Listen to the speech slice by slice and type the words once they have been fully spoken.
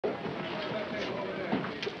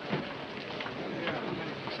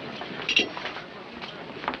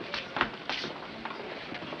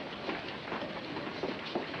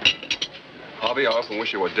Harvey, I often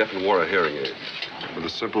wish you were deaf and wore a hearing aid. With a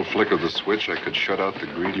simple flick of the switch, I could shut out the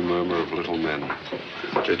greedy murmur of little men.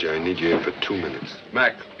 JJ, I need you in for 2 minutes.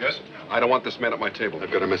 Mac. Yes? I don't want this man at my table. I've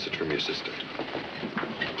got a message from your sister.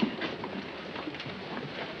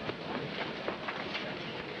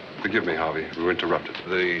 Forgive me, Harvey. We were interrupted.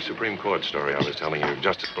 The Supreme Court story I was telling you,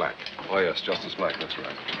 Justice Black. Oh, yes, Justice Black, that's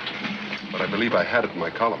right. But I believe I had it in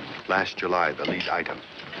my column. Last July, the lead item.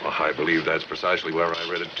 Well, I believe that's precisely where I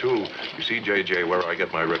read it, too. You see, J.J., where I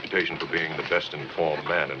get my reputation for being the best-informed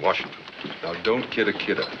man in Washington. Now, don't kid a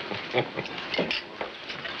kidder.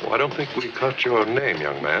 Well, I don't think we caught your name,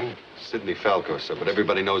 young man. Sidney Falco, sir, but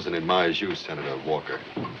everybody knows and admires you, Senator Walker.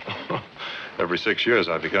 Every 6 years,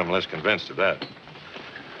 I've become less convinced of that.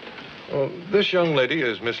 Well, this young lady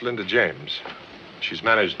is Miss Linda James. She's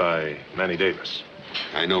managed by Manny Davis.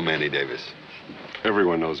 I know Manny Davis.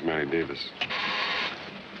 Everyone knows Manny Davis.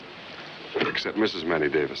 Except Mrs. Manny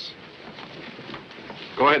Davis.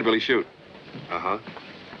 Go ahead, Billy, shoot. Uh-huh.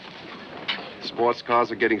 Sports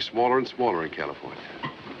cars are getting smaller and smaller in California.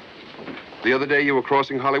 The other day, you were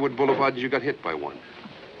crossing Hollywood Boulevard and you got hit by one.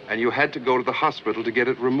 And you had to go to the hospital to get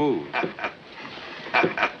it removed.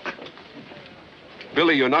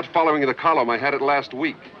 Billy, you're not following the column. I had it last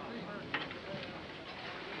week.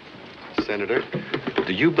 Senator,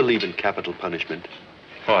 do you believe in capital punishment?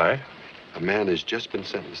 Why? A man has just been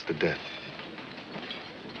sentenced to death.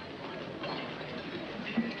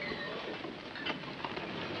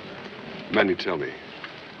 Manny, tell me,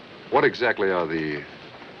 what exactly are the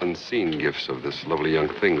unseen gifts of this lovely young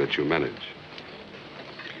thing that you manage?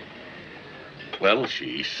 Well,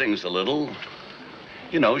 she sings a little.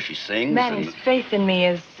 You know, she sings Manny's faith in me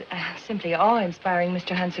is simply awe-inspiring,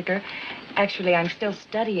 Mr. Hunsecker. Actually, I'm still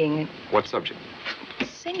studying. What subject?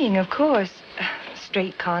 Singing, of course.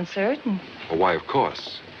 Straight concert and... Well, why, of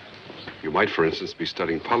course. You might, for instance, be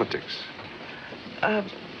studying politics.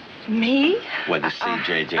 Me? Well, you see,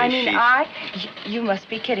 J.J., I mean, You must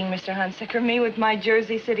be kidding, Mr. Hunsecker. Me with my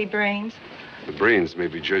Jersey City brains. The brains may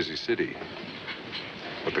be Jersey City,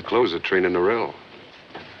 but the clothes are trained in Norell.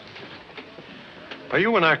 Are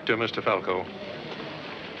you an actor, Mr. Falco?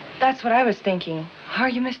 That's what I was thinking. Are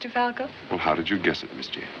you, Mr. Falco? Well, how did you guess it, Miss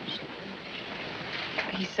James?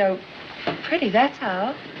 He's so pretty, that's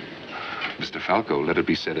how. Mr. Falco, let it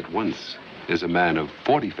be said at once, is a man of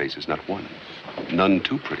 40 faces, not one. None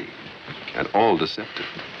too pretty, and all deceptive.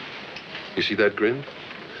 You see that grin?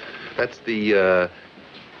 That's the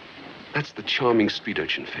charming street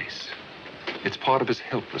urchin face. It's part of his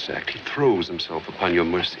helpless act. He throws himself upon your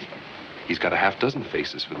mercy. He's got a half-dozen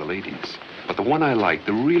faces for the ladies. But the one I like,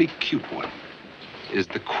 the really cute one, is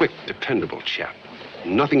the quick, dependable chap.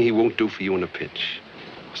 Nothing he won't do for you in a pinch.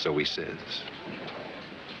 So he says.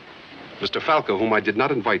 Mr. Falco, whom I did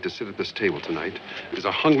not invite to sit at this table tonight, is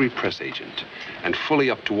a hungry press agent and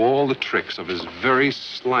fully up to all the tricks of his very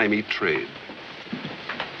slimy trade.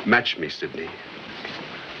 Match me, Sidney.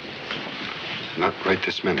 Not right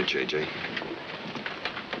this minute, J.J.